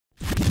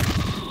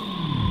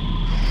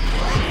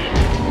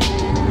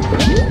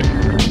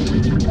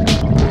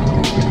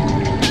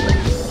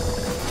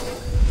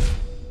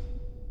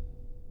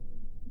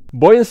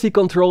Buoyancy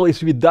control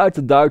is without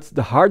a doubt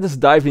the hardest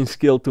diving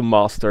skill to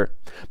master.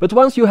 But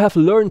once you have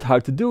learned how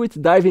to do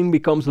it, diving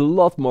becomes a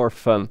lot more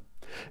fun.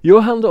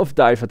 Johan of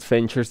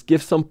DIVEadventures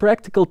gives some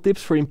practical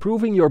tips for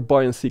improving your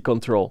buoyancy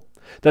control.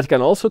 That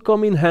can also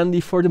come in handy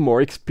for the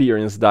more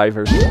experienced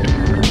divers.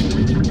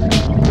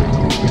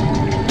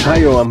 Hi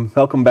Johan,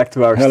 welcome back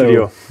to our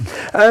studio.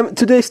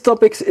 Today's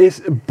topic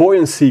is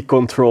buoyancy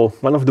control,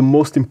 one of the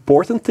most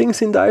important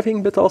things in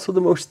diving, but also the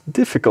most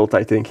difficult,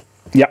 I think.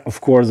 Yeah,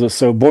 of course.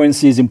 So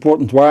buoyancy is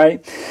important. Why?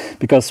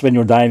 Because when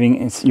you're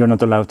diving, you're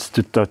not allowed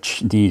to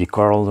touch the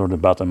coral or the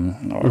bottom.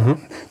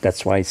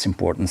 That's why it's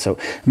important. So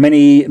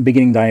many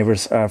beginning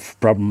divers have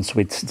problems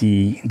with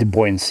the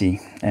buoyancy,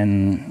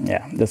 and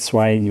yeah, that's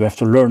why you have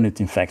to learn it.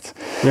 In fact.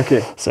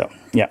 Okay. So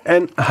yeah.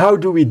 And how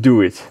do we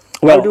do it?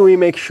 Well, how do we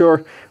make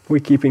sure we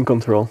keep in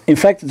control? In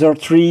fact, there are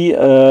three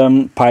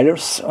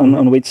pillars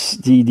on which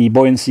the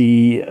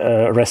buoyancy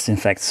rests, in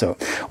fact. So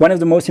one of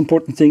the most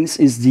important things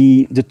is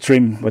the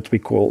trim, what we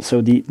call.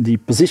 So the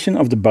position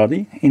of the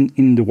body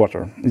in the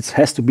water. It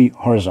has to be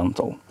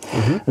horizontal.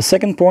 The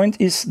second point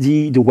is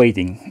the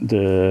weighting,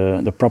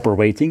 the proper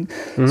weighting.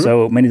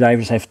 So many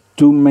divers have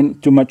too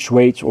much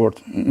weight or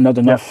not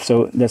enough,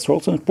 so that's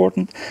also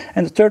important.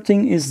 And the third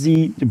thing is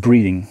the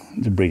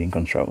breathing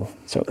control.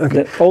 So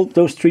all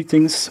those three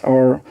things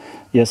are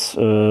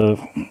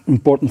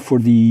important for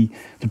the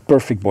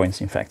perfect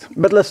buoyancy, in fact.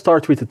 But let's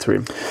start with the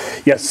trim.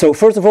 Yes, so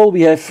first of all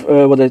we have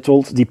what I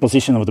told, the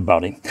position of the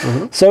body.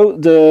 So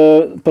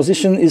the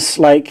position is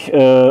like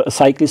a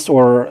cyclist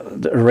or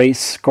a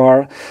race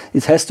car.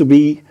 It has to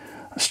be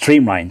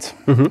streamlined.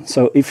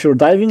 So if you're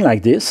diving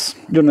like this,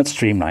 you're not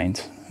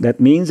streamlined. That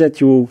means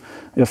that you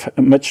have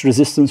much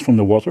resistance from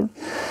the water,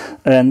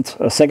 and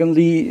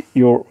secondly,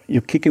 you're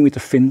kicking with the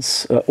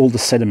fins all the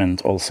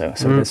sediment also,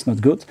 so that's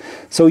not good.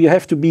 So you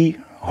have to be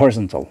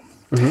horizontal.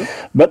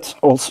 But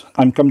also,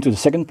 I'm coming to the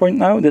second point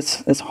now.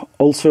 That's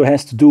also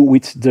has to do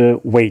with the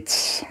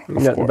weights,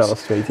 of course.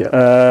 Ballast weight.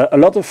 Yeah. A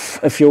lot of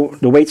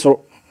the weights are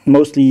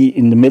mostly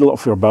in the middle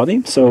of your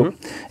body. So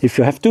if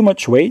you have too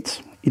much weight,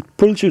 it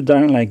pulls you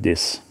down like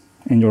this,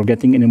 and you're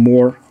getting in a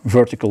more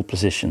vertical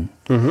position.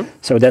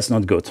 So that's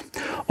not good.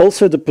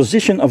 Also, the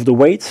position of the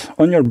weight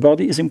on your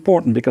body is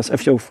important, because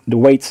if the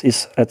weight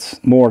is at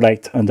more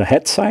like on the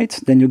head side,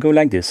 then you go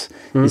like this.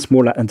 It's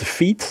more like on the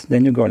feet,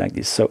 then you go like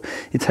this. So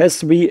it has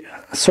to be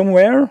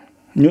somewhere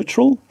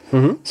neutral,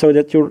 so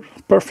that you're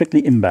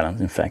perfectly imbalanced,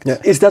 in fact. Yeah.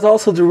 Is that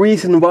also the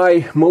reason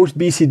why most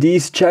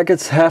BCD's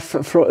jackets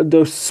have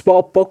those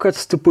small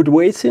pockets to put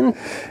weights in?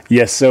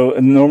 Yes, so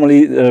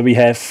normally we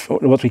have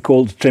what we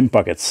call trim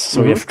pockets.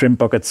 So you have trim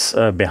pockets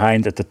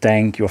behind at the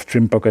tank, you have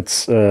trim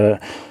pockets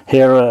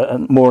here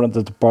more at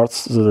the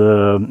parts,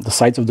 the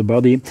sides of the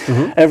body,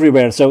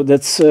 everywhere. So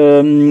that's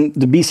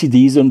the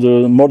BCDs and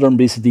the modern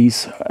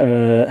BCDs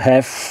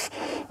have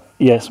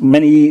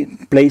many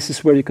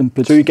places where you can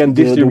put. So you can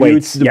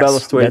distribute the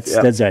ballast weight.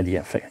 That's the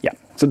idea. Yeah.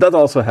 So that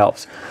also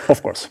helps.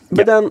 Of course.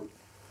 But then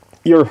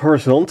you're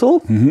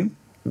horizontal.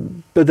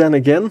 But then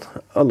again,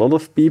 a lot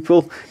of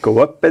people go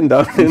up and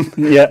down.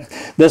 Yeah,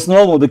 that's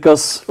normal,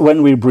 because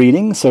when we're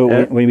breathing, so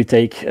when we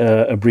take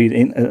a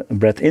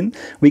breath in,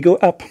 we go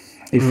up.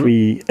 If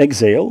we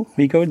exhale,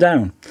 we go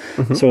down.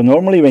 So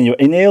normally when you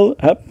inhale,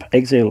 up,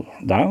 exhale,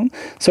 down.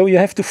 So you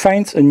have to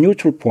find a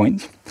neutral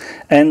point.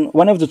 And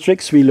one of the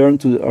tricks we learn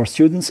to our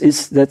students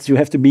is that you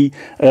have to be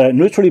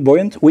neutrally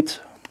buoyant with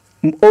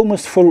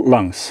almost full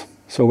lungs.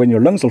 So when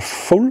your lungs are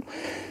full,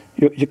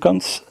 you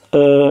can't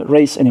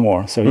race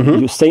anymore. So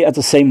you stay at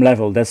the same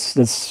level.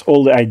 That's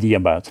all the idea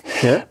about.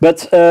 Yeah.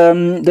 But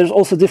there's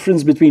also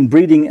difference between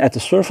breathing at the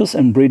surface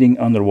and breathing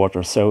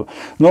underwater. So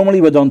normally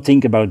we don't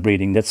think about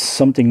breathing. That's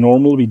something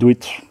normal. We do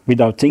it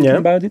without thinking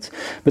about it.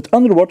 But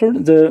underwater,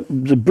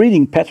 the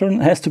breathing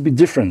pattern has to be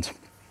different.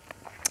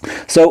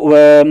 So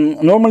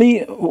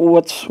normally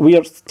what we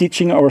are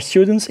teaching our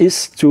students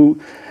is to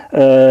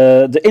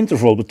the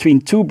interval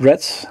between two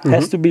breaths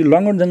has to be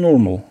longer than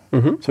normal.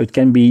 So it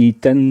can be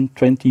 10,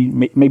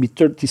 20, maybe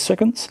 30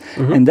 seconds.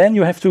 And then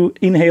you have to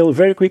inhale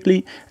very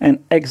quickly and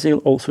exhale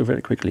also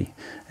very quickly.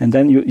 And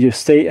then you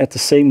stay at the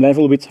same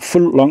level with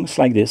full lungs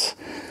like this.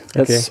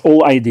 That's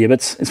all idea,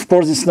 but of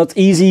course it's not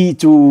easy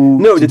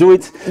to do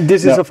it.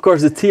 This is of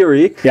course the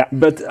theory,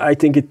 but I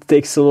think it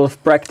takes a lot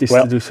of practice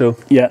to do so.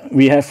 Yeah,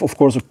 we have of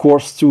course a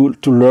course to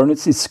learn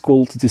it. It's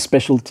called the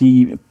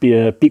Specialty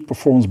Peak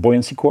Performance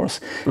Buoyancy course,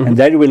 and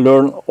there you will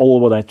learn all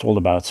what I told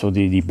about. So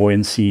the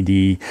buoyancy,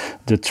 the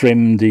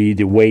trim,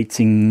 the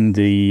weighting,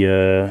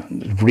 the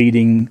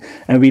breathing,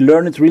 and we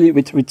learn it really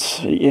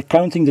with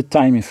counting the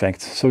time, in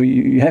fact. So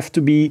you have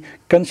to be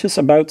conscious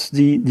about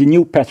the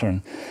new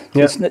pattern.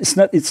 Yeah.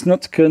 It's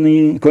not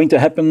going to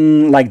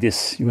happen like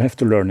this. You have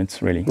to learn it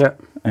really. Yeah.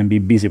 And be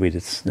busy with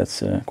it.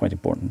 That's quite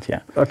important.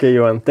 Yeah. Okay,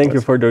 Johan. Thank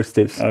you for those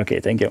tips. Okay,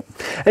 thank you.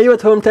 And you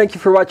at home, thank you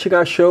for watching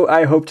our show.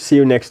 I hope to see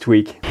you next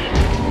week.